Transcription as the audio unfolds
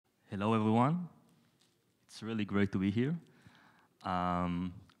Hello, everyone. It's really great to be here.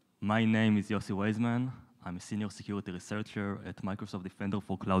 My name is Yossi Weizman. I'm a senior security researcher at Microsoft Defender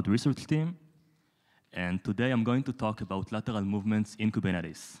for Cloud Research Team. And today I'm going to talk about lateral movements in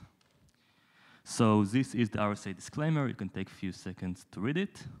Kubernetes. So this is the RSA disclaimer. You can take a few seconds to read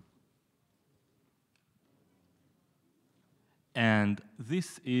it. And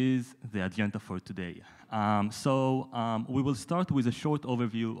this is the agenda for today. We will start with a short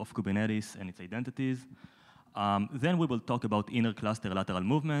overview of Kubernetes and its identities. Then we will talk about inner cluster lateral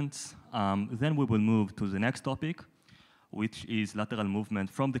movements. Then we will move to the next topic, which is lateral movement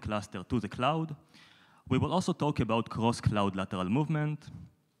from the cluster to the cloud. We will also talk about cross-cloud lateral movement.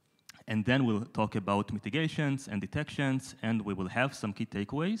 And then we'll talk about mitigations and detections, and we will have some key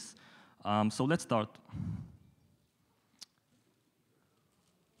takeaways. So let's start.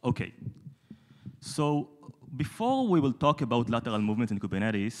 Okay, so before we will talk about lateral movement in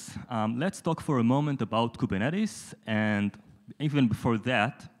Kubernetes, let's talk for a moment about Kubernetes, and even before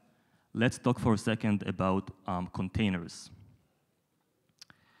that, let's talk for a second about containers.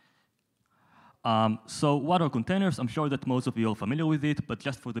 So what are containers? I'm sure that most of you are familiar with it, but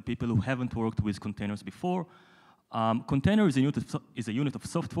just for the people who haven't worked with containers before, container is a unit of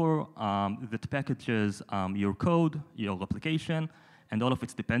software that packages your code, your application, and all of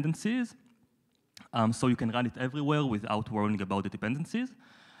its dependencies, so you can run it everywhere without worrying about the dependencies.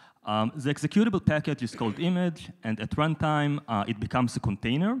 The executable package is called image, and at runtime, it becomes a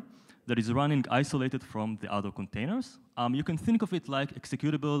container that is running isolated from the other containers. You can think of it like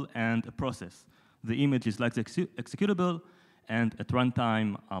executable and a process. The image is like the executable, and at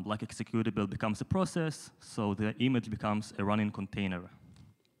runtime, like executable becomes a process, so the image becomes a running container.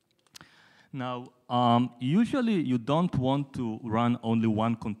 Now, usually you don't want to run only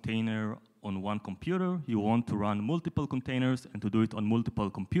one container on one computer. You want to run multiple containers and to do it on multiple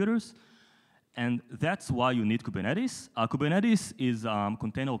computers. And that's why you need Kubernetes. Kubernetes is a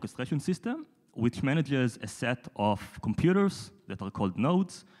container orchestration system which manages a set of computers that are called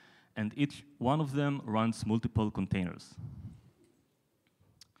nodes, and each one of them runs multiple containers.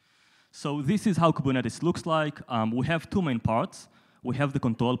 So this is how Kubernetes looks like. We have two main parts. We have the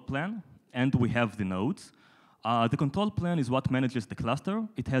control plane, and we have the nodes. The control plane is what manages the cluster.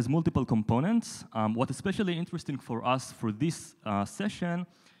 It has multiple components. What is especially interesting for us for this session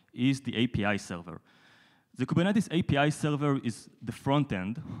is the API server. The Kubernetes API server is the front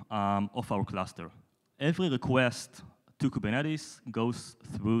end of our cluster. Every request to Kubernetes goes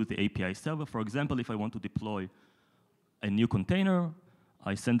through the API server. For example, if I want to deploy a new container,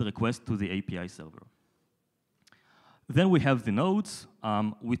 I send a request to the API server. Then we have the nodes,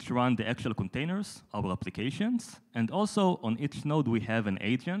 which run the actual containers, our applications. And also on each node, we have an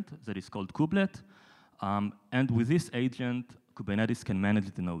agent that is called kubelet. And with this agent, Kubernetes can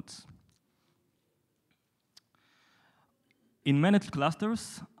manage the nodes. In managed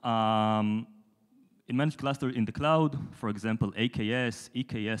clusters, in the cloud, for example, AKS,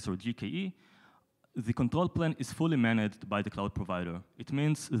 EKS, or GKE, the control plane is fully managed by the cloud provider. It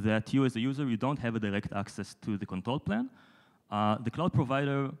means that you as a user, you don't have a direct access to the control plane. The cloud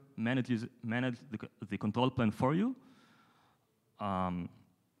provider manages the control plane for you.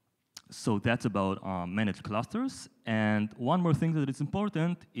 So that's about managed clusters. And one more thing that is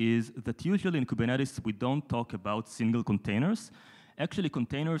important is that usually in Kubernetes, we don't talk about single containers. Actually,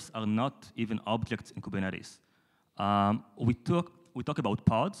 containers are not even objects in Kubernetes. We talk about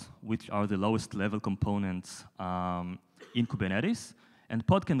pods, which are the lowest level components in Kubernetes. And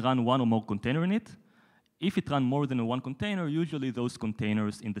pod can run one or more containers in it. If it runs more than one container, usually those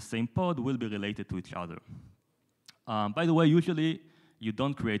containers in the same pod will be related to each other. By the way, usually you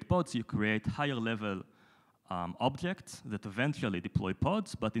don't create pods, you create higher level objects that eventually deploy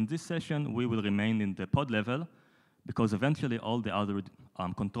pods. But in this session, we will remain in the pod level because eventually all the other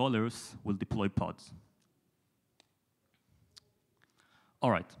controllers will deploy pods. All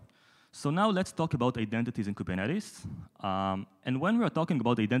right, so now let's talk about identities in Kubernetes. And when we are talking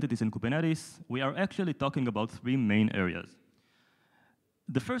about identities in Kubernetes, we are actually talking about three main areas.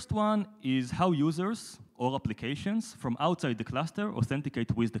 The first one is how users or applications from outside the cluster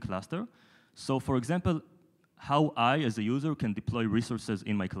authenticate with the cluster. So for example, how I as a user can deploy resources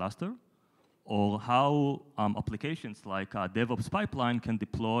in my cluster, or how applications like a DevOps pipeline can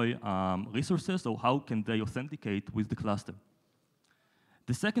deploy resources, or how can they authenticate with the cluster.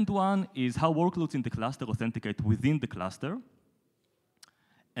 The second one is how workloads in the cluster authenticate within the cluster.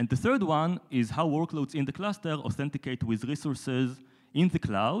 And the third one is how workloads in the cluster authenticate with resources in the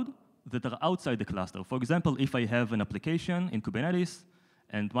cloud that are outside the cluster. For example, if I have an application in Kubernetes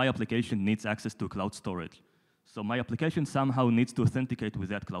and my application needs access to cloud storage. So my application somehow needs to authenticate with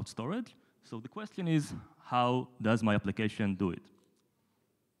that cloud storage. So the question is, how does my application do it?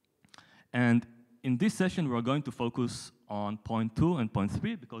 And in this session, we're going to focus on point 2 and point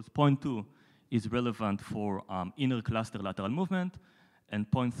 3, because point 2 is relevant for inner cluster lateral movement, and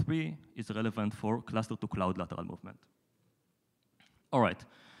point 3 is relevant for cluster to cloud lateral movement. All right,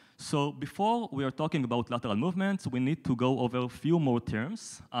 so before we are talking about lateral movements, we need to go over a few more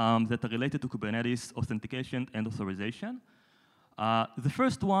terms that are related to Kubernetes authentication and authorization. The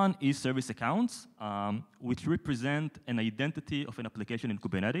first one is service accounts, which represent an identity of an application in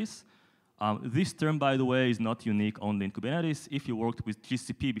Kubernetes. This term, by the way, is not unique only in Kubernetes. If you worked with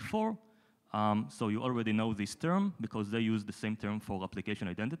GCP before, so you already know this term because they use the same term for application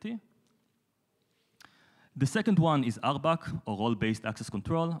identity. The second one is RBAC, or role-based access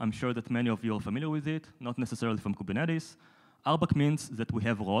control. I'm sure that many of you are familiar with it, not necessarily from Kubernetes. RBAC means that we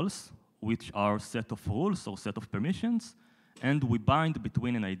have roles, which are set of rules or set of permissions, and we bind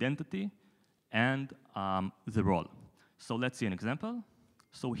between an identity and the role. So let's see an example.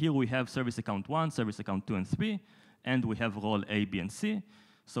 So here we have service account 1, service account 2, and 3, and we have role A, B, and C.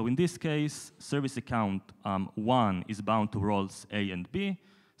 So in this case, service account 1 is bound to roles A and B,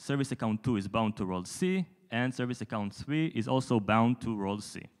 service account 2 is bound to role C, and service account 3 is also bound to role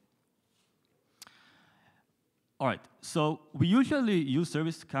C. All right, so we usually use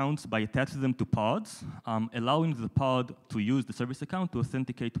service accounts by attaching them to pods, allowing the pod to use the service account to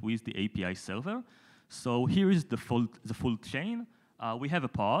authenticate with the API server. So here is the full chain. We have a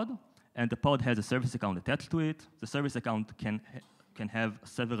pod, and the pod has a service account attached to it. The service account can have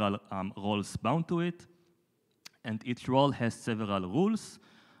several roles bound to it, and each role has several rules,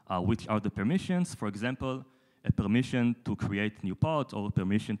 which are the permissions. For example, a permission to create new pods or a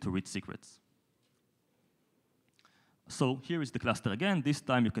permission to read secrets. So here is the cluster again. This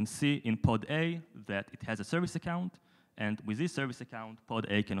time you can see in pod A that it has a service account, and with this service account, pod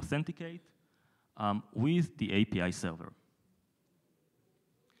A can authenticate with the API server.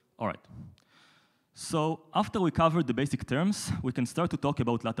 All right. So after we covered the basic terms, we can start to talk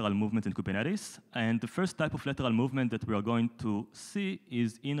about lateral movement in Kubernetes. And the first type of lateral movement that we are going to see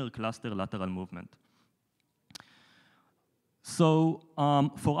is inner cluster lateral movement. So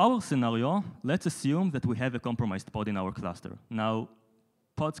for our scenario, let's assume that we have a compromised pod in our cluster. Now,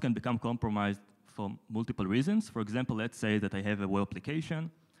 pods can become compromised for multiple reasons. For example, let's say that I have a web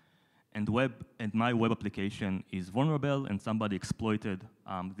application, and my web application is vulnerable, and somebody exploited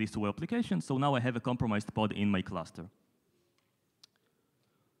this web application, so now I have a compromised pod in my cluster.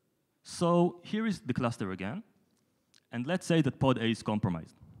 So here is the cluster again, and let's say that pod A is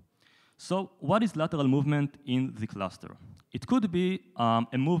compromised. So what is lateral movement in the cluster? It could be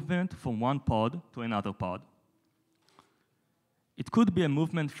a movement from one pod to another pod. It could be a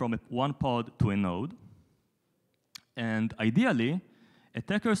movement from one pod to a node. And ideally,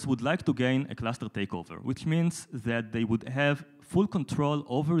 attackers would like to gain a cluster takeover, which means that they would have full control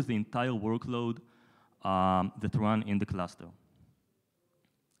over the entire workload that run in the cluster.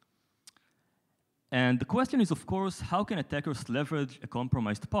 And the question is, of course, how can attackers leverage a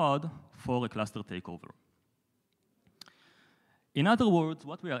compromised pod for a cluster takeover? In other words,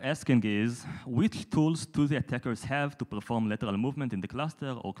 what we are asking is, which tools do the attackers have to perform lateral movement in the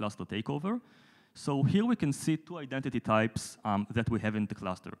cluster or cluster takeover? So here we can see two identity types that we have in the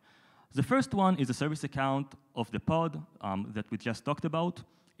cluster. The first one is a service account of the pod that we just talked about.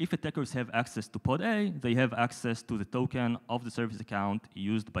 If attackers have access to pod A, they have access to the token of the service account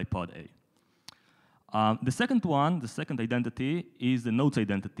used by pod A. The second one, the second identity, is the nodes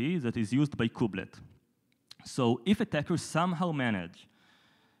identity that is used by kubelet. So if attackers somehow manage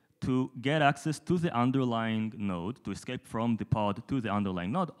to get access to the underlying node, to escape from the pod to the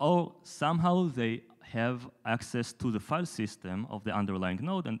underlying node, or somehow they have access to the file system of the underlying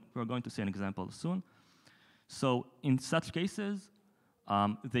node, and we're going to see an example soon. So in such cases,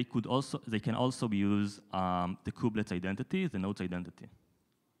 they can also use the kubelet's identity, the node's identity.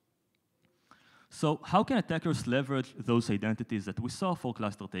 So how can attackers leverage those identities that we saw for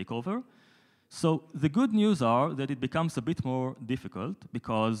cluster takeover? So the good news are that it becomes a bit more difficult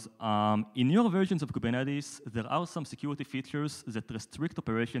because in newer versions of Kubernetes, there are some security features that restrict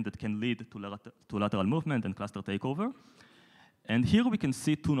operation that can lead to lateral movement and cluster takeover. And here we can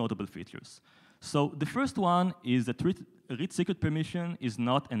see two notable features. So the first one is that read secret permission is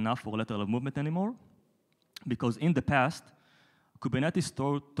not enough for lateral movement anymore, because in the past, Kubernetes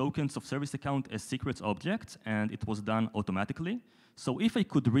stored tokens of service account as secrets objects, and it was done automatically. So if I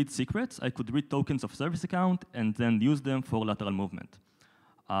could read secrets, I could read tokens of service account and then use them for lateral movement.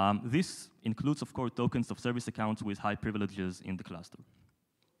 This includes, of course, tokens of service accounts with high privileges in the cluster.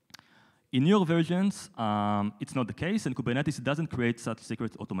 In newer versions, it's not the case, and Kubernetes doesn't create such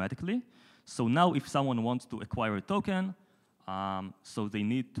secrets automatically. So now if someone wants to acquire a token, so they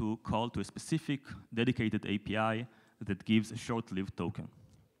need to call to a specific dedicated API that gives a short-lived token.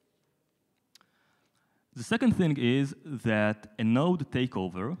 The second thing is that a node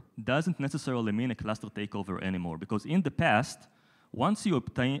takeover doesn't necessarily mean a cluster takeover anymore, because in the past, once you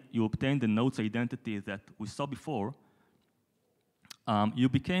obtain the node's identity that we saw before, you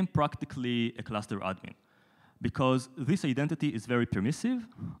became practically a cluster admin, because this identity is very permissive,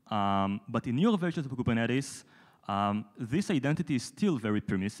 but in newer versions of Kubernetes, this identity is still very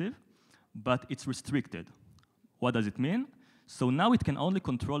permissive, but it's restricted. What does it mean? So now it can only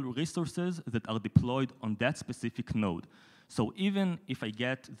control resources that are deployed on that specific node. So even if I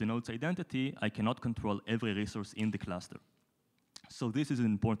get the node's identity, I cannot control every resource in the cluster. So this is an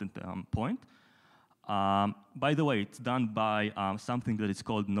important point. By the way, it's done by something that is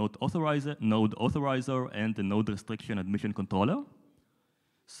called node authorizer, and the node restriction admission controller.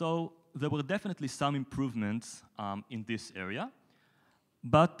 So there were definitely some improvements in this area,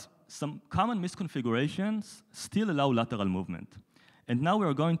 but some common misconfigurations still allow lateral movement. And now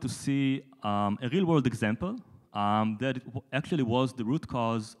we're going to see a real-world example that actually was the root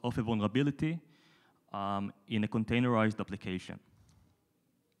cause of a vulnerability in a containerized application.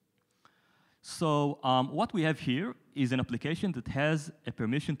 So what we have here is an application that has a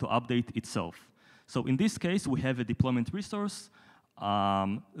permission to update itself. So in this case, we have a deployment resource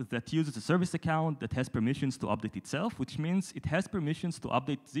that uses a service account that has permissions to update itself, which means it has permissions to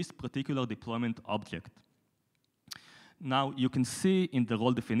update this particular deployment object. Now, you can see in the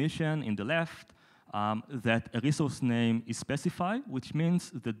role definition in the left that a resource name is specified, which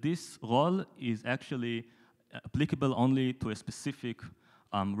means that this role is actually applicable only to a specific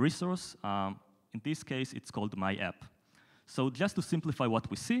resource. In this case, it's called my app. So just to simplify what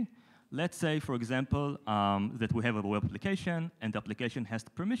we see, let's say, for example, that we have a web application, and the application has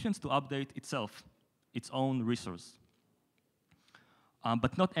permissions to update itself, its own resource,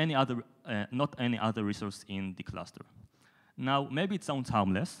 but not any other resource in the cluster. Now, maybe it sounds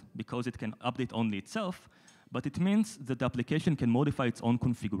harmless because it can update only itself, but it means that the application can modify its own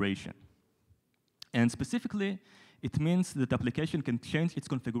configuration. And specifically, it means that the application can change its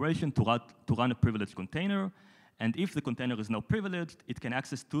configuration to run a privileged container. And if the container is now privileged, it can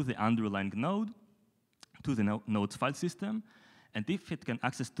access to the underlying node, to the node's file system. And if it can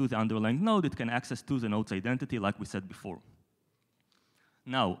access to the underlying node, it can access to the node's identity, like we said before.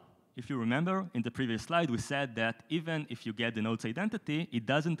 Now, if you remember, in the previous slide, we said that even if you get the node's identity, it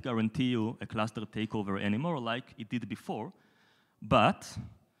doesn't guarantee you a cluster takeover anymore like it did before. But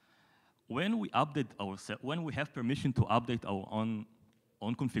when we have permission to update our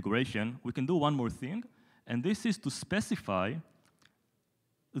own configuration, we can do one more thing, and this is to specify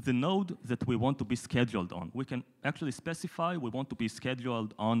the node that we want to be scheduled on. We can actually specify we want to be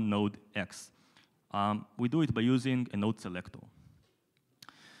scheduled on node X. We do it by using a node selector.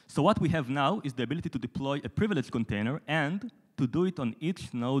 So what we have now is the ability to deploy a privileged container and to do it on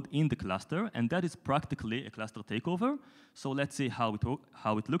each node in the cluster, and that is practically a cluster takeover. So let's see how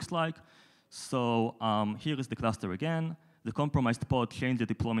it looks like. So here is the cluster again. The compromised pod changed the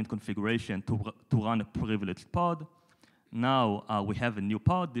deployment configuration to run a privileged pod. Now we have a new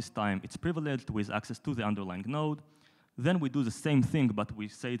pod. This time it's privileged with access to the underlying node. Then we do the same thing, but we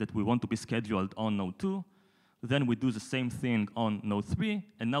say that we want to be scheduled on node 2. Then we do the same thing on node 3.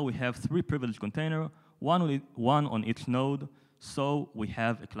 And now we have 3 privileged containers, one on each node. So we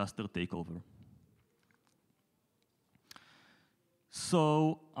have a cluster takeover.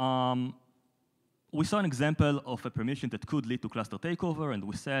 So we saw an example of a permission that could lead to cluster takeover, and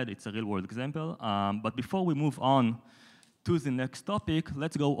we said it's a real-world example. But before we move on to the next topic,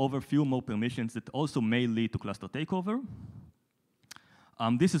 let's go over a few more permissions that also may lead to cluster takeover.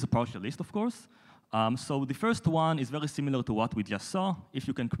 This is a partial list, of course. So the first one is very similar to what we just saw. If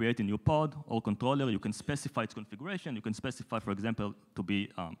you can create a new pod or controller, you can specify its configuration. You can specify, for example, to be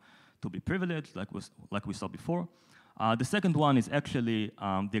privileged, like we saw before. The second one is actually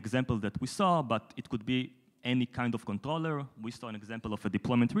the example that we saw, but it could be any kind of controller. We saw an example of a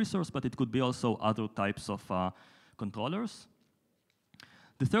deployment resource, but it could be also other types of controllers.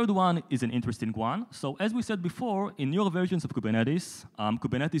 The third one is an interesting one. So as we said before, in newer versions of Kubernetes,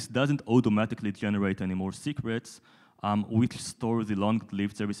 Kubernetes doesn't automatically generate any more secrets which store the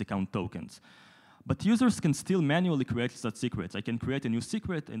long-lived service account tokens. But users can still manually create such secrets. I can create a new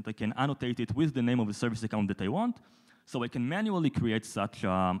secret, and I can annotate it with the name of the service account that I want. So I can manually create such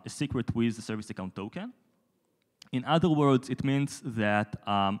a secret with the service account token. In other words, it means that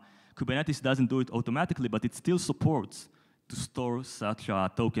Kubernetes doesn't do it automatically, but it still supports to store such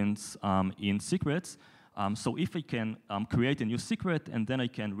tokens in secrets. So if I can create a new secret and then I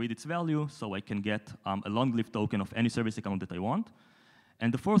can read its value, so I can get a long-lived token of any service account that I want.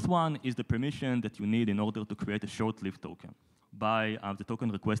 And the fourth one is the permission that you need in order to create a short-lived token by the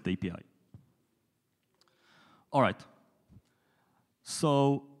token request API. All right.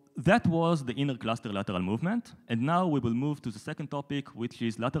 So that was the inner cluster lateral movement. And now we will move to the second topic, which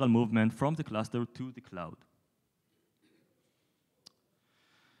is lateral movement from the cluster to the cloud.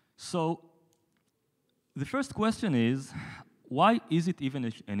 So the first question is, why is it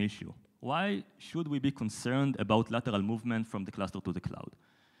even an issue? Why should we be concerned about lateral movement from the cluster to the cloud?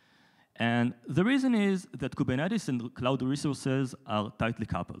 And the reason is that Kubernetes and cloud resources are tightly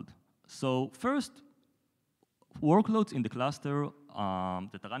coupled. So first, workloads in the cluster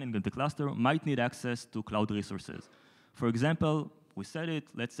that are running in the cluster might need access to cloud resources. For example, we said it,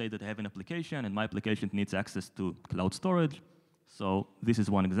 let's say that I have an application and my application needs access to cloud storage. So this is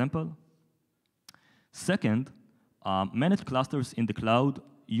one example. Second, managed clusters in the cloud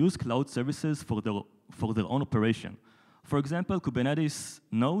use cloud services for their own operation. For example, Kubernetes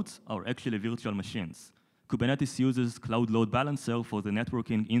nodes are actually virtual machines. Kubernetes uses cloud load balancer for the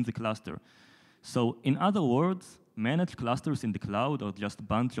networking in the cluster. So in other words, managed clusters in the cloud are just a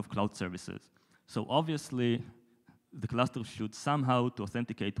bunch of cloud services. So obviously, the cluster should somehow to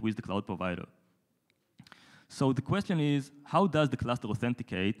authenticate with the cloud provider. So the question is, how does the cluster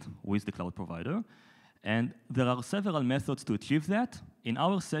authenticate with the cloud provider? And there are several methods to achieve that. In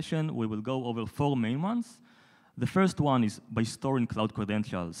our session, we will go over 4 main ones. The first one is by storing cloud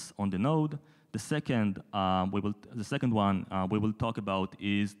credentials on the node. The second one we will talk about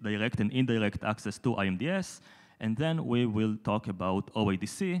is direct and indirect access to IMDS. And then we will talk about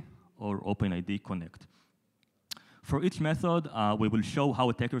OIDC, or OpenID Connect. For each method, we will show how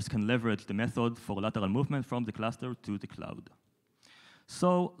attackers can leverage the method for lateral movement from the cluster to the cloud.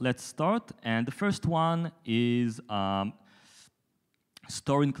 So let's start. And the first one is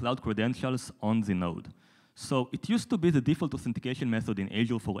storing cloud credentials on the node. So it used to be the default authentication method in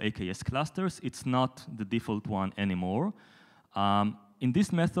Azure for AKS clusters. It's not the default one anymore. In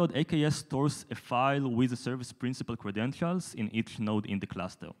this method, AKS stores a file with the service principal credentials in each node in the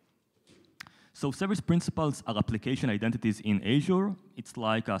cluster. So service principals are application identities in Azure. It's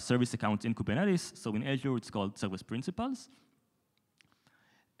like service accounts in Kubernetes. So in Azure, it's called service principals.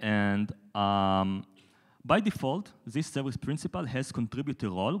 And by default, this service principal has contributor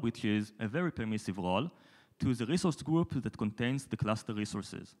role, which is a very permissive role, to the resource group that contains the cluster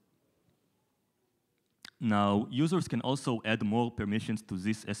resources. Now, users can also add more permissions to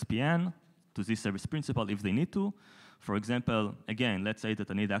this SPN, to this service principal if they need to. For example, again, let's say that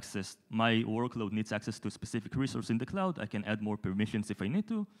I need access, my workload needs access to a specific resource in the cloud. I can add more permissions if I need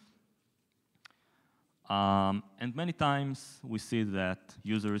to. And many times we see that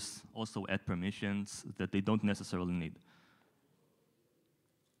users also add permissions that they don't necessarily need.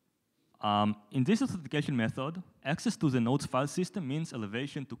 In this authentication method, access to the node's file system means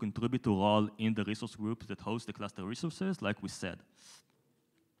elevation to contributor role in the resource group that hosts the cluster resources, like we said.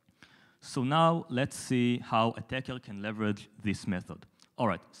 So now let's see how attacker can leverage this method. All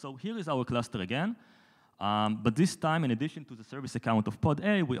right, so here is our cluster again. But this time, in addition to the service account of pod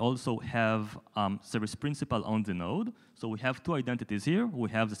A, we also have service principal on the node. So we have 2 identities here. We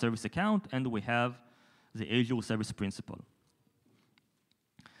have the service account, and we have the Azure service principal.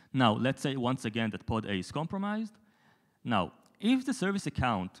 Now, let's say once again that pod A is compromised. Now, if the service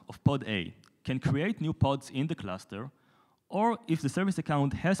account of pod A can create new pods in the cluster, or if the service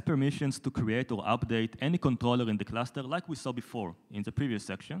account has permissions to create or update any controller in the cluster, like we saw before in the previous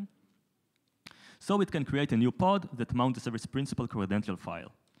section, so it can create a new pod that mounts the service principal credential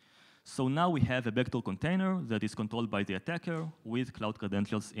file. So now we have a backdoor container that is controlled by the attacker with cloud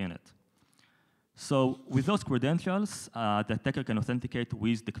credentials in it. So with those credentials, the attacker can authenticate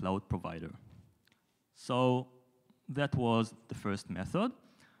with the cloud provider. So that was the first method.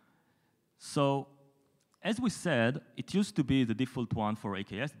 So as we said, it used to be the default one for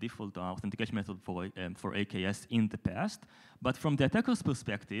AKS, default authentication method for AKS in the past. But from the attacker's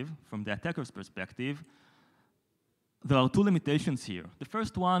perspective, there are 2 limitations here. The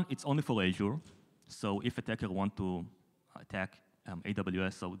first one, it's only for Azure. So if attacker want to attack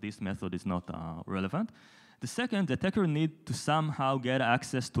AWS, so this method is not relevant. The second, the attacker need to somehow get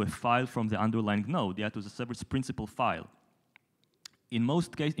access to a file from the underlying node, to the service principal file. In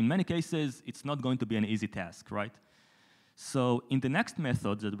many cases, it's not going to be an easy task, right? So in the next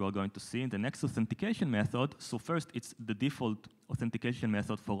method that we're going to see, in the next authentication method, so first, it's the default authentication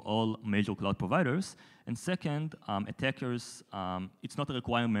method for all major cloud providers. And second, attackers, it's not a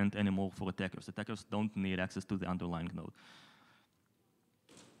requirement anymore for attackers. Attackers don't need access to the underlying node.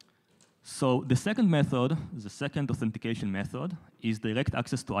 So the second method, the second authentication method, is direct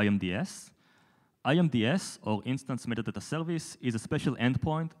access to IMDS. IMDS, or Instance Metadata Service, is a special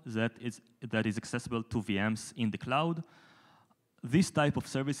endpoint that is accessible to VMs in the cloud. This type of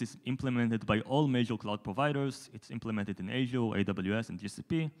service is implemented by all major cloud providers. It's implemented in Azure, AWS, and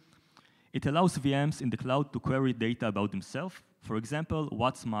GCP. It allows VMs in the cloud to query data about themselves. For example,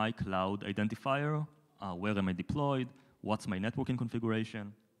 what's my cloud identifier? Where am I deployed? What's my networking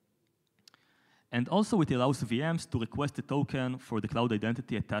configuration? And also, it allows VMs to request a token for the cloud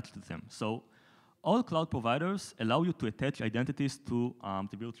identity attached to them. So all cloud providers allow you to attach identities to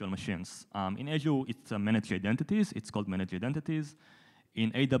the virtual machines. In Azure, it's managed identities. It's called managed identities.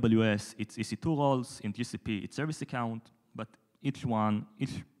 In AWS, it's EC2 roles. In GCP, it's service account. But each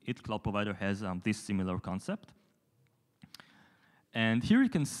cloud provider has this similar concept. And here you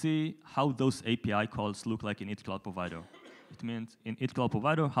can see how those API calls look like in each cloud provider. It means in each cloud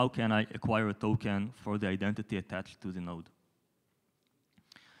provider, how can I acquire a token for the identity attached to the node?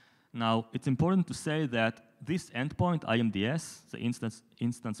 Now, it's important to say that this endpoint, IMDS, the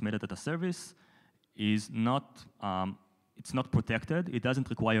Instance Metadata Service, is not, it's not protected. It doesn't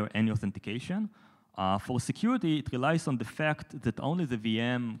require any authentication. For security, it relies on the fact that only the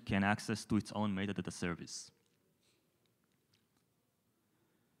VM can access to its own metadata service.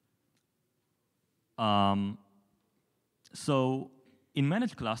 So in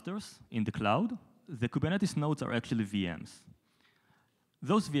managed clusters in the cloud, the Kubernetes nodes are actually VMs.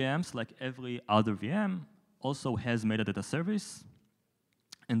 Those VMs, like every other VM, also has metadata service.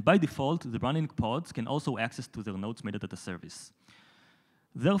 And by default, the running pods can also access to their node's metadata service.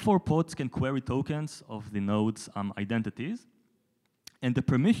 Therefore, pods can query tokens of the node's identities. And the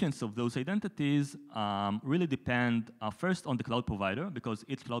permissions of those identities really depend first on the cloud provider, because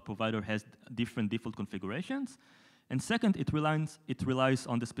each cloud provider has different default configurations. And second, it relies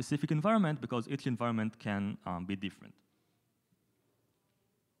on the specific environment, because each environment can be different.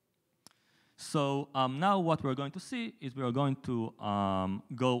 So now what we're going to see is we are going to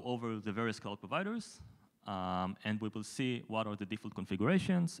go over the various cloud providers, and we will see what are the default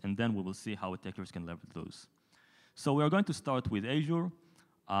configurations, and then we will see how attackers can leverage those. So we are going to start with Azure.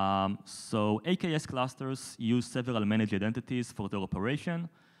 So AKS clusters use several managed identities for their operation.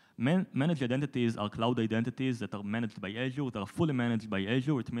 Managed identities are cloud identities that are managed by Azure. They are fully managed by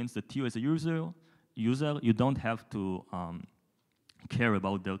Azure. It means that you as a user, you don't have to care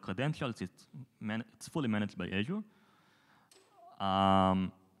about their credentials. It's fully managed by Azure.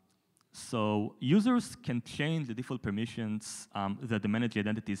 So users can change the default permissions that the managed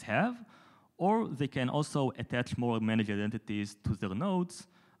identities have, or they can also attach more managed identities to their nodes.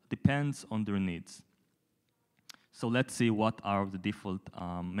 Depends on their needs. So let's see what are the default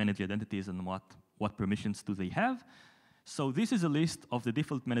managed identities and what permissions do they have. So this is a list of the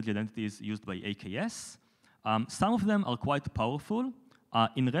default managed identities used by AKS. Some of them are quite powerful.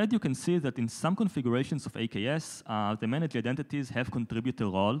 In red, you can see that in some configurations of AKS, the managed identities have contributor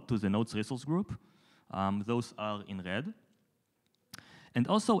role to the node's resource group. Those are in red. And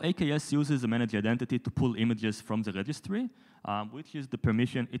also, AKS uses a managed identity to pull images from the registry, which is the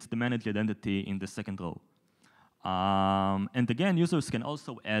permission, it's the managed identity in the second row. And again, users can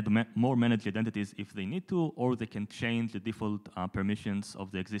also add more managed identities if they need to, or they can change the default permissions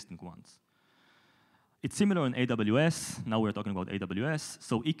of the existing ones. It's similar in AWS. Now we're talking about AWS.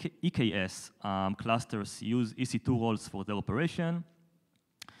 So EKS clusters use EC2 roles for their operation.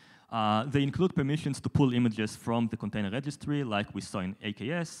 They include permissions to pull images from the container registry, like we saw in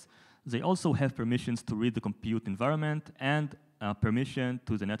AKS. They also have permissions to read the compute environment and permission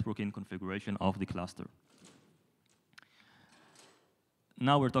to the networking configuration of the cluster.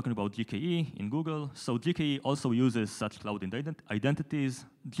 Now we're talking about GKE in Google. So GKE also uses such cloud identities.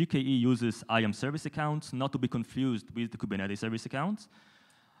 GKE uses IAM service accounts, not to be confused with the Kubernetes service accounts.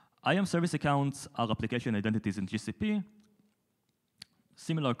 IAM service accounts are application identities in GCP.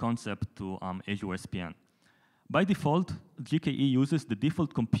 Similar concept to Azure SPN. By default, GKE uses the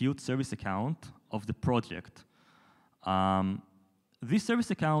default compute service account of the project. This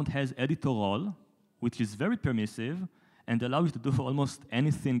service account has editor role, which is very permissive and allows you to do almost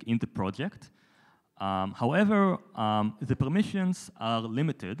anything in the project. However, the permissions are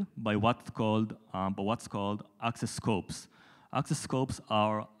limited by what's called access scopes. Access scopes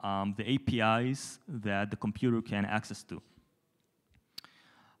are the APIs that the computer can access to.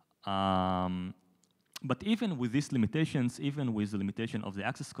 But even with these limitations, even with the limitation of the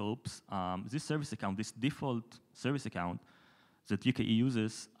access scopes, this service account, this default service account that GKE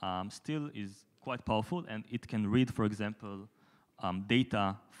uses still is quite powerful, and it can read, for example,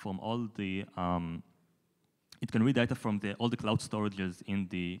 data from all the all the cloud storages in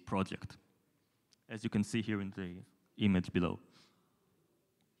the project. as you can see here in the image below.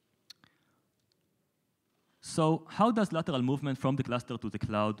 So how does lateral movement from the cluster to the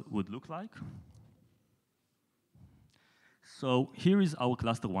cloud would look like? So here is our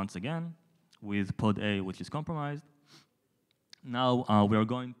cluster once again, with pod A, which is compromised. Now we are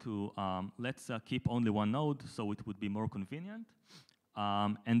going to, let's keep only one node, so it would be more convenient.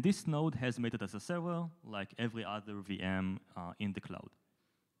 And this node has made as a server, like every other VM in the cloud.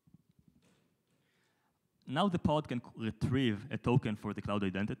 Now the pod can retrieve a token for the cloud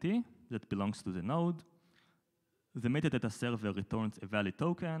identity that belongs to the node. The metadata server returns a valid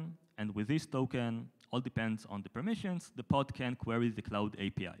token, and with this token, all depends on the permissions, the pod can query the cloud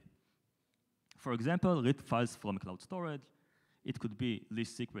API. For example, read files from cloud storage. It could be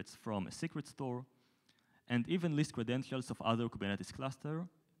list secrets from a secret store, and even list credentials of other Kubernetes cluster.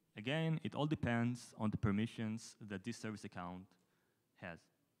 Again, it all depends on the permissions that this service account has.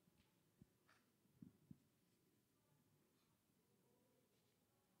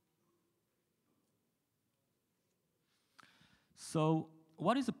 So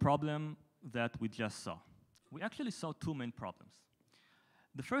what is the problem that we just saw? We actually saw two main problems.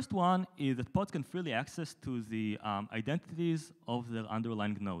 The first one is that pods can freely access to the identities of their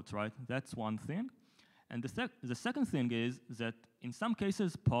underlying nodes, right? That's one thing. And the second thing is that in some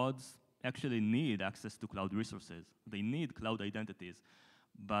cases, pods actually need access to cloud resources. They need cloud identities.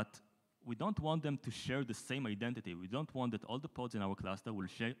 But we don't want them to share the same identity. We don't want that all the pods in our cluster will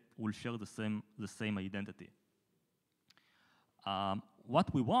share the same identity.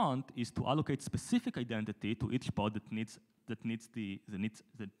 What we want is to allocate specific identity to each pod that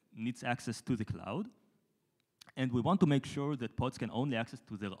needs access to the cloud, and we want to make sure that pods can only access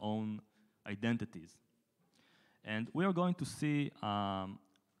to their own identities. And we are going to see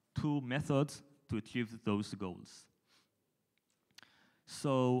two methods to achieve those goals.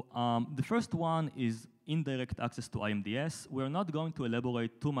 So the first one is indirect access to IMDS. We're not going to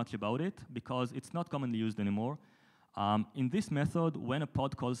elaborate too much about it because it's not commonly used anymore. In this method, when a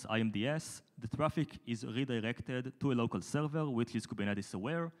pod calls IMDS, the traffic is redirected to a local server, which is Kubernetes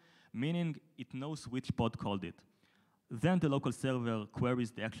aware, meaning it knows which pod called it. Then the local server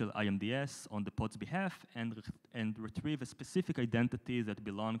queries the actual IMDS on the pod's behalf and retrieve a specific identity that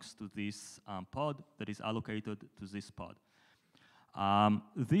belongs to this pod that is allocated to this pod.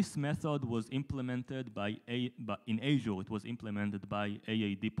 This method was implemented in Azure. It was implemented by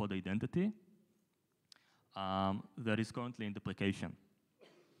AAD pod identity. That is currently in deprecation.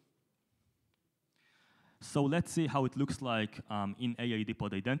 So let's see how it looks like in AAD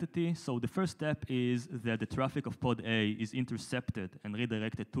pod identity. So the first step is that the traffic of pod A is intercepted and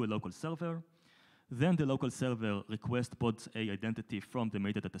redirected to a local server. Then the local server requests pod A identity from the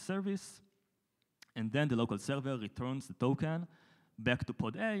metadata service. And then the local server returns the token back to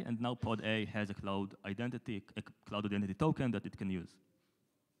pod A, and now pod A has a cloud identity token that it can use.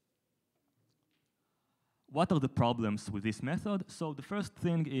 What are the problems with this method? So the first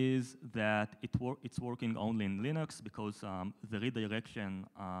thing is that it's working only in Linux because the redirection,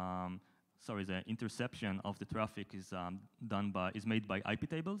 the interception of the traffic is made by IP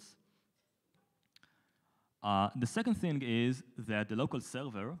tables. The second thing is that the local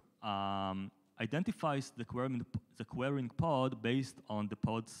server identifies the querying pod based on the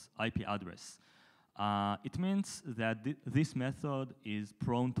pod's IP address. It means that this method is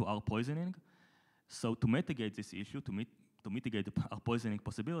prone to R poisoning. So to mitigate this issue, to mitigate the R poisoning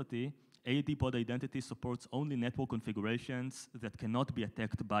possibility, AAD pod identity supports only network configurations that cannot be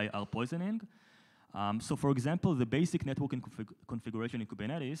attacked by R poisoning. So for example, the basic networking configuration in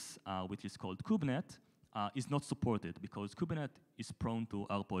Kubernetes, which is called kubenet, is not supported because kubenet is prone to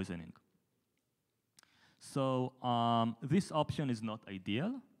R poisoning. So this option is not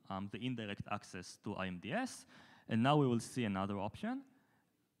ideal, the indirect access to IMDS. And now we will see another option.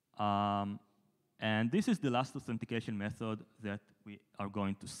 And this is the last authentication method that we are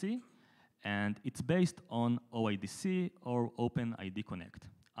going to see. And it's based on OIDC or OpenID Connect.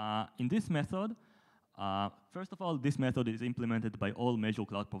 In this method, first of all, this method is implemented by all major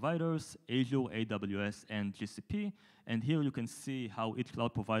cloud providers, Azure, AWS, and GCP. And here you can see how each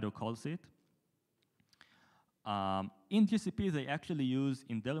cloud provider calls it. In GCP, they actually use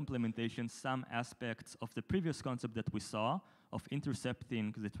in their implementation some aspects of the previous concept that we saw of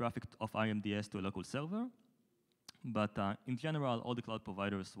intercepting the traffic of IMDS to a local server. But in general, all the cloud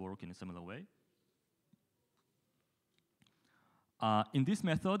providers work in a similar way. In this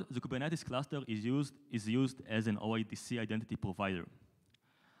method, the Kubernetes cluster is used as an OIDC identity provider.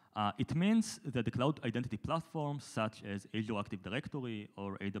 It means that the cloud identity platforms, such as Azure Active Directory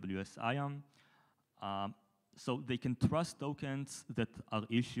or AWS IAM, so they can trust tokens that are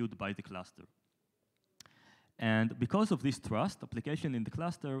issued by the cluster. And because of this trust, application in the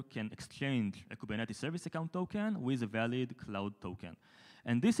cluster can exchange a Kubernetes service account token with a valid cloud token.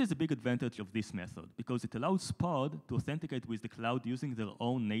 And this is a big advantage of this method because it allows pod to authenticate with the cloud using their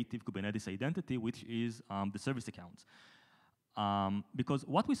own native Kubernetes identity, which is the service accounts. Because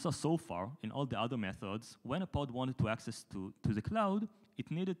what we saw so far in all the other methods, when a pod wanted to access to the cloud,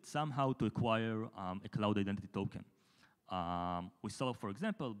 it needed somehow to acquire a cloud identity token. We saw, for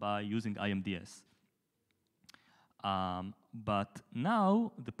example, by using IMDS. But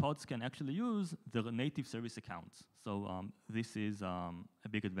now the pods can actually use their native service accounts. So this is a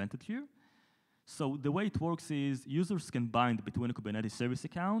big advantage here. So the way it works is users can bind between a Kubernetes service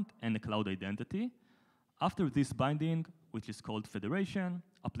account and a cloud identity. After this binding, which is called federation,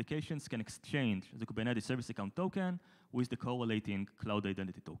 applications can exchange the Kubernetes service account token with the correlating cloud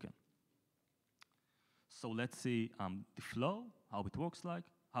identity token. So let's see the flow, how it works like,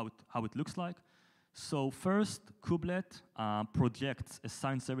 how it looks like. So first, kubelet projects a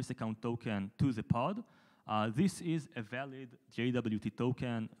signed service account token to the pod. This is a valid JWT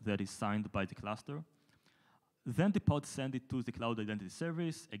token that is signed by the cluster. Then the pod sends it to the cloud identity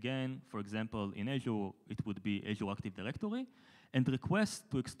service. Again, for example, in Azure, it would be Azure Active Directory, and requests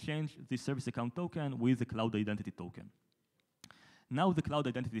to exchange the service account token with the cloud identity token. Now the cloud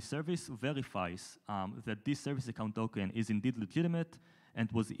identity service verifies that this service account token is indeed legitimate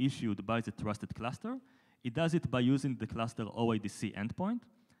and was issued by the trusted cluster. It does it by using the cluster OIDC endpoint.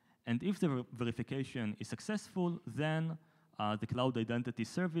 And if the verification is successful, then the cloud identity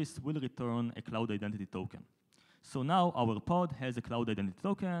service will return a cloud identity token. So now our pod has a cloud identity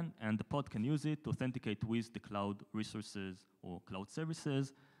token, and the pod can use it to authenticate with the cloud resources or cloud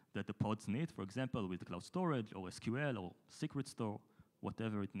services that the pods need, for example, with the cloud storage or SQL or secret store,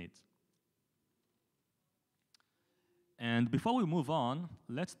 whatever it needs. And before we move on,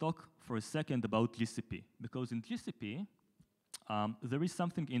 let's talk for a second about GCP, because in GCP, there is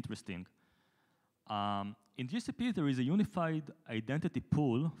something interesting. In GCP, there is a unified identity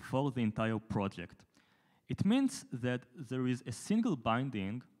pool for the entire project. It means that there is a single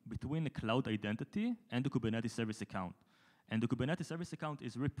binding between a cloud identity and the Kubernetes service account. And the Kubernetes service account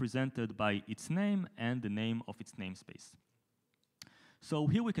is represented by its name and the name of its namespace. So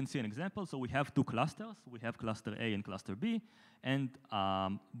here we can see an example. So we have two clusters. We have cluster A and cluster B, and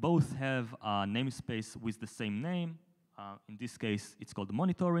both have a namespace with the same name. In this case, it's called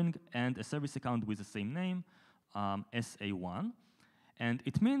monitoring, and a service account with the same name, SA1. And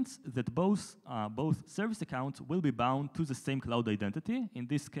it means that both service accounts will be bound to the same cloud identity, in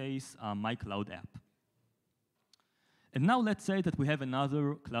this case, my cloud app. And now let's say that we have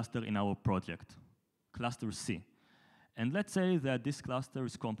another cluster in our project, cluster C. And let's say that this cluster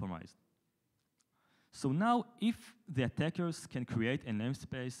is compromised. So now if the attackers can create a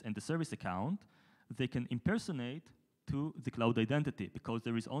namespace and the service account, they can impersonate to the cloud identity because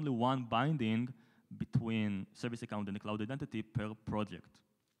there is only one binding between service account and the cloud identity per project.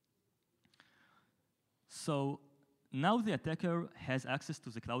 So now the attacker has access to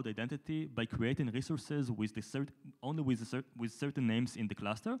the cloud identity by creating resources with with certain names in the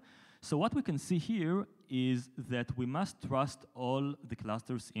cluster. So what we can see here is that we must trust all the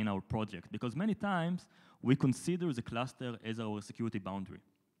clusters in our project because many times we consider the cluster as our security boundary.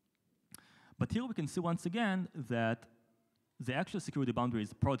 But here we can see once again that the actual security boundary is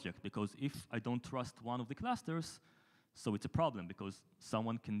the project because if I don't trust one of the clusters, so it's a problem because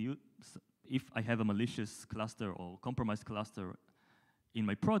someone can use, if I have a malicious cluster or compromised cluster in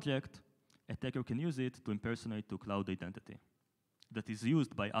my project, attacker can use it to impersonate to cloud identity that is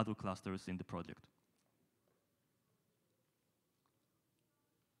used by other clusters in the project.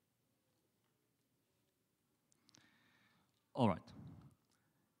 All right.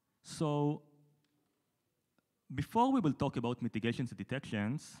 So before we will talk about mitigations and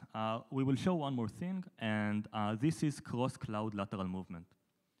detections, we will show one more thing, and this is cross-cloud lateral movement.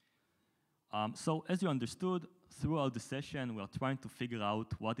 So as you understood, throughout the session, we are trying to figure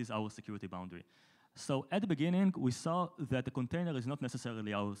out what is our security boundary. So at the beginning, we saw that the container is not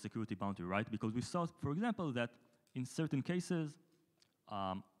necessarily our security boundary, right? Because we saw, for example, that in certain cases,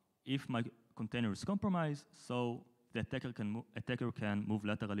 if my container is compromised, so the attacker can move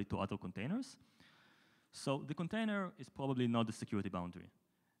laterally to other containers. So the container is probably not the security boundary.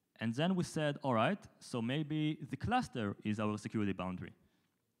 And then we said, all right, so maybe the cluster is our security boundary.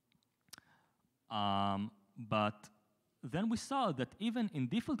 But then we saw that even in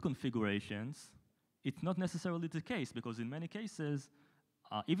default configurations, it's not necessarily the case, because in many cases,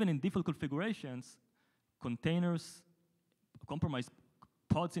 even in default configurations, containers, compromised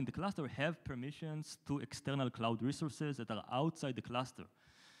pods in the cluster have permissions to external cloud resources that are outside the cluster.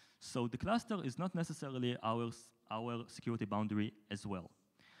 So the cluster is not necessarily our security boundary as well.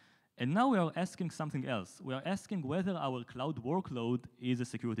 And now we are asking something else. We are asking whether our cloud workload is a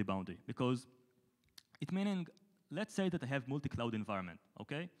security boundary, because it meaning, let's say that I have multi-cloud environment,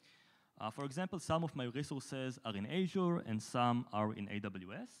 okay? For example, some of my resources are in Azure and some are in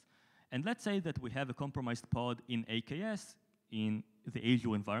AWS. And let's say that we have a compromised pod in AKS in the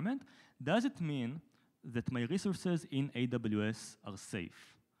Azure environment. Does it mean that my resources in AWS are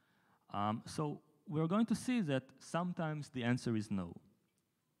safe? So we're going to see that sometimes the answer is no.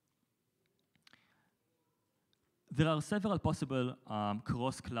 There are several possible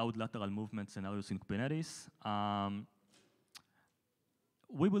cross-cloud lateral movement scenarios in Kubernetes.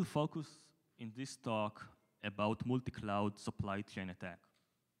 We will focus in this talk about multi-cloud supply chain attack.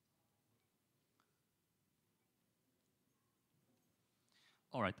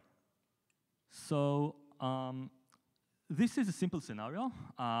 All right. So this is a simple scenario.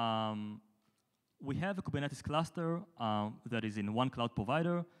 We have a Kubernetes cluster that is in one cloud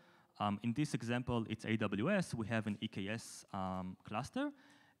provider. In this example, it's AWS. We have an EKS cluster.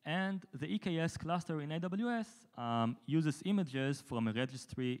 And the EKS cluster in AWS uses images from a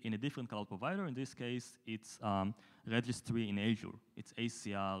registry in a different cloud provider. In this case, it's registry in Azure. It's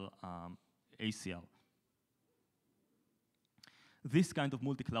ACL. This kind of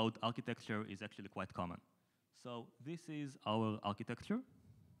multi-cloud architecture is actually quite common. So this is our architecture.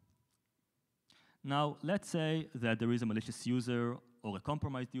 Now, let's say that there is a malicious user or a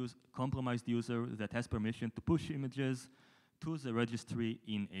compromised user that has permission to push images to the registry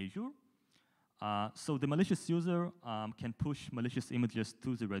in Azure. So the malicious user can push malicious images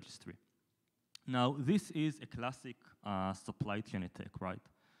to the registry. Now, this is a classic supply chain attack, right?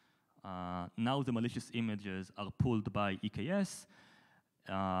 Now the malicious images are pulled by EKS,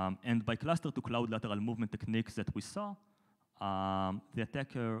 and by cluster-to-cloud lateral movement techniques that we saw, the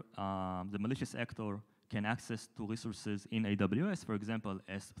attacker, the malicious actor, can access to resources in AWS, for example,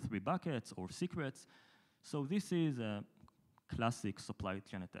 S3 buckets or secrets. So this is a classic supply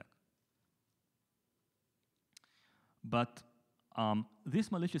chain attack. But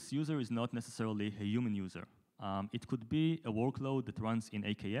this malicious user is not necessarily a human user. It could be a workload that runs in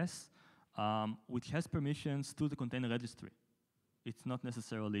AKS, which has permissions to the container registry. It's not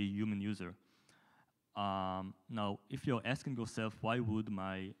necessarily a human user. Now, if you're asking yourself, why would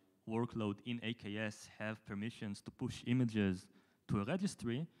my workload in AKS have permissions to push images to a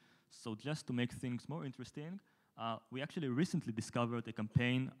registry? So just to make things more interesting, we actually recently discovered a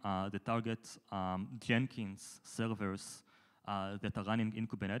campaign that targets Jenkins servers that are running in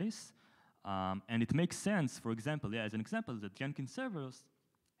Kubernetes. And it makes sense, for example, as an example, that Jenkins servers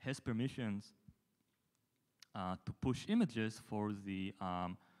has permissions to push images for the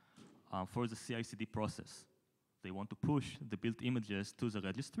CI/CD process. They want to push the built images to the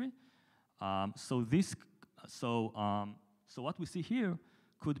registry. So what we see here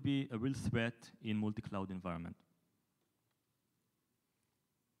could be a real threat in multi-cloud environment.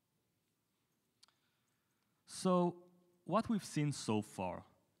 So what we've seen so far,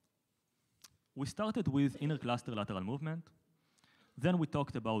 we started with inner cluster lateral movement. Then we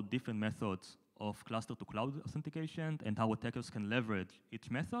talked about different methods of cluster-to-cloud authentication and how attackers can leverage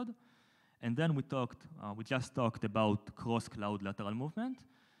each method. And then we just talked about cross-cloud lateral movement.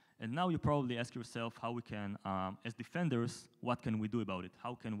 And now you probably ask yourself how we can, as defenders, what can we do about it?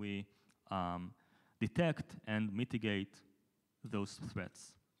 How can we detect and mitigate those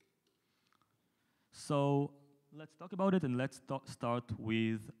threats? So let's talk about it, and let's start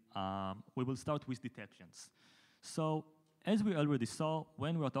with, we will start with detections. So as we already saw,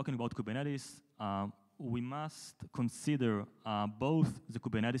 when we are talking about Kubernetes, we must consider both the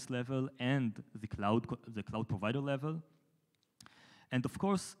Kubernetes level and the cloud provider level. And of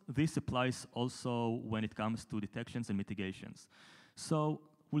course, this applies also when it comes to detections and mitigations. So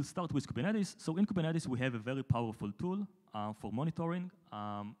we'll start with Kubernetes. So in Kubernetes, we have a very powerful tool for monitoring.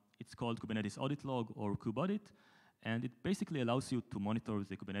 It's called Kubernetes Audit Log or KubeAudit. And it basically allows you to monitor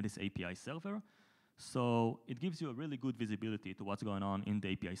the Kubernetes API server. So it gives you a really good visibility to what's going on in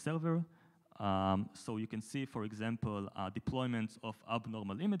the API server. So you can see, for example, deployments of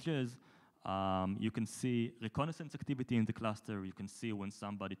abnormal images. You can see reconnaissance activity in the cluster. You can see when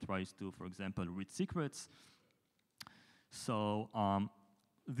somebody tries to, for example, read secrets. So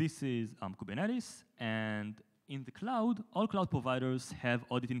this is Kubernetes. And in the cloud, all cloud providers have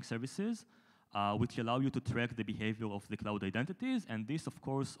auditing services, which allow you to track the behavior of the cloud identities. And this, of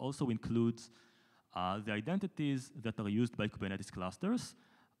course, also includes the identities that are used by Kubernetes clusters.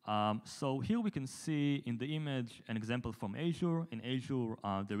 So here we can see in the image an example from Azure. In Azure,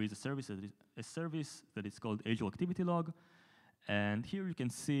 there is a service that is called Azure Activity Log. And here you can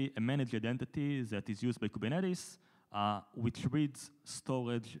see a managed identity that is used by Kubernetes, which reads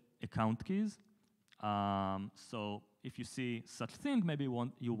storage account keys. So if you see such thing, maybe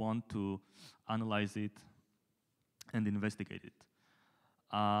you want to analyze it and investigate it.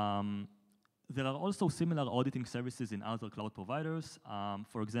 There are also similar auditing services in other cloud providers.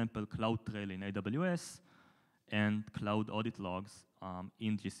 For example, Lateral in AWS and cloud audit logs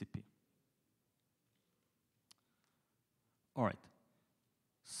in GCP. All right.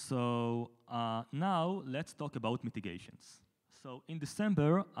 So now let's talk about mitigations. So in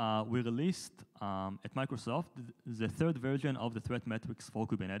December, we released at Microsoft the third version of the threat metrics for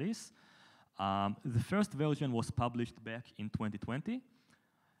Kubernetes. The first version was published back in 2020.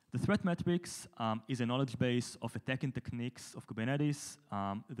 The threat metrics is a knowledge base of attacking techniques of Kubernetes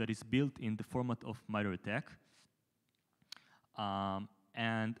that is built in the format of MITRE ATT&CK.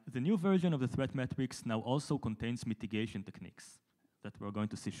 And the new version of the threat metrics now also contains mitigation techniques that we're going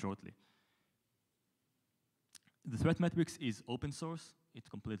to see shortly. The threat metrics is open source. It's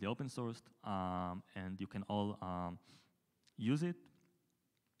completely open sourced, and you can all use it.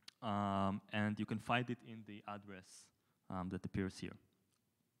 And you can find it in the address that appears here.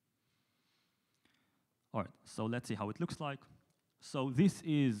 All right, so let's see how it looks like. So this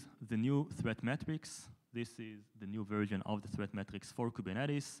is the new threat metrics. This is the new version of the threat metrics for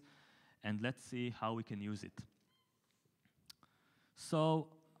Kubernetes. And let's see how we can use it. So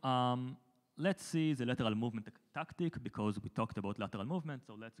let's see the lateral movement tactic, because we talked about lateral movement.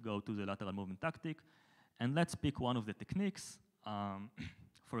 So let's go to the lateral movement tactic. And let's pick one of the techniques.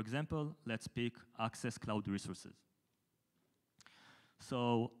 For example, let's pick access cloud resources.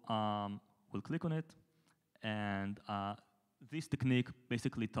 So we'll click on it. And this technique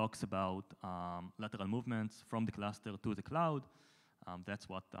basically talks about lateral movements from the cluster to the cloud. That's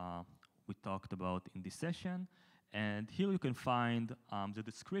what we talked about in this session. And here you can find the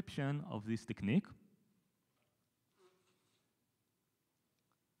description of this technique.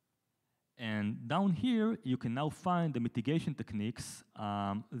 And down here, you can now find the mitigation techniques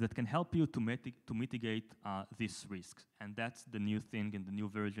that can help you to mitigate these risks. And that's the new thing in the new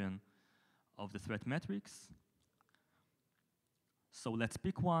version of the threat metrics. So let's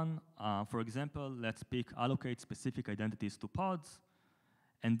pick one. For example, let's pick allocate specific identities to pods.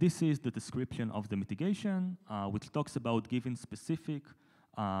 And this is the description of the mitigation, which talks about giving specific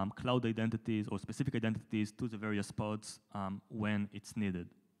cloud identities or specific identities to the various pods when it's needed.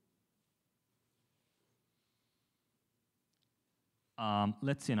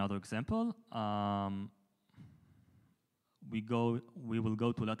 Let's see another example. We will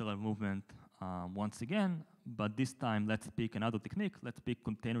go to lateral movement once again, but this time let's pick another technique. Let's pick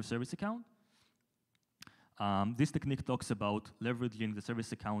container service account. This technique talks about leveraging the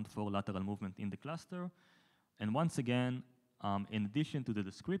service account for lateral movement in the cluster. And once again, in addition to the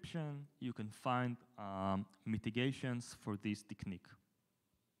description, you can find mitigations for this technique.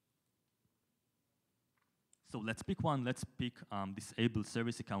 So let's pick one. Let's pick disable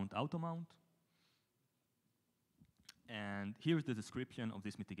service account auto mount. And here's the description of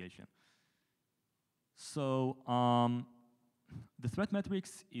this mitigation. So the threat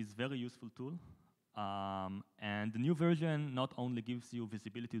metrics is a very useful tool. And the new version not only gives you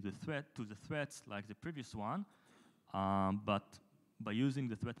visibility to the threats like the previous one, but by using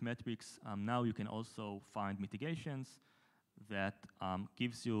the threat metrics, now you can also find mitigations that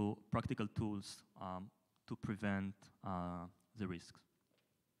gives you practical tools to prevent the risks.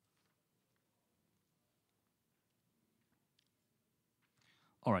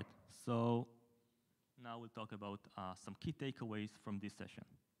 All right, so now we'll talk about some key takeaways from this session.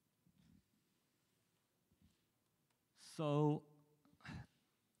 So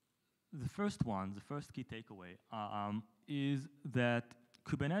the first key takeaway is that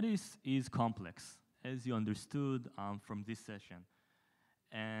Kubernetes is complex, as you understood from this session.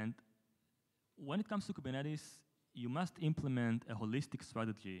 And when it comes to Kubernetes, you must implement a holistic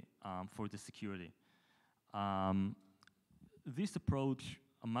strategy for the security. This approach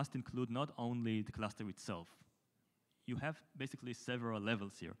must include not only the cluster itself. You have basically several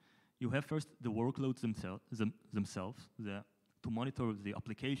levels here. You have first the workloads themselves to monitor the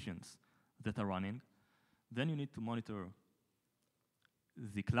applications that are running. Then you need to monitor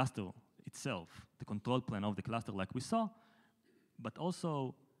the cluster itself, the control plane of the cluster like we saw, but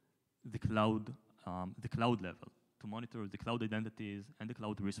also the cloud level to monitor the cloud identities and the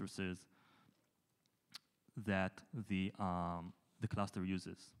cloud resources that the cluster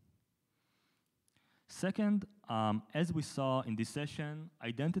uses. Second, as we saw in this session,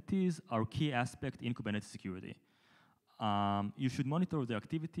 identities are a key aspect in Kubernetes security. You should monitor their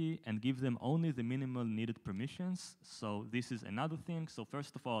activity and give them only the minimal needed permissions. So this is another thing. So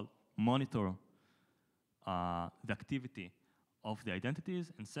first of all, monitor the activity of the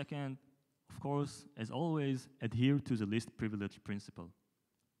identities. And second, of course, as always, adhere to the least privilege principle.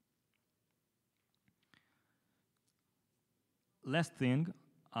 Last thing,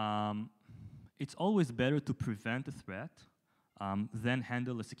 it's always better to prevent a threat than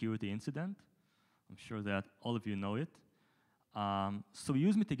handle a security incident. I'm sure that all of you know it. So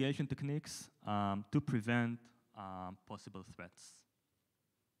use mitigation techniques to prevent possible threats.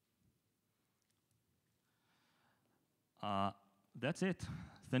 That's it.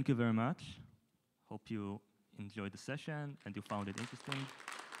 Thank you very much. Hope you enjoyed the session and you found it interesting.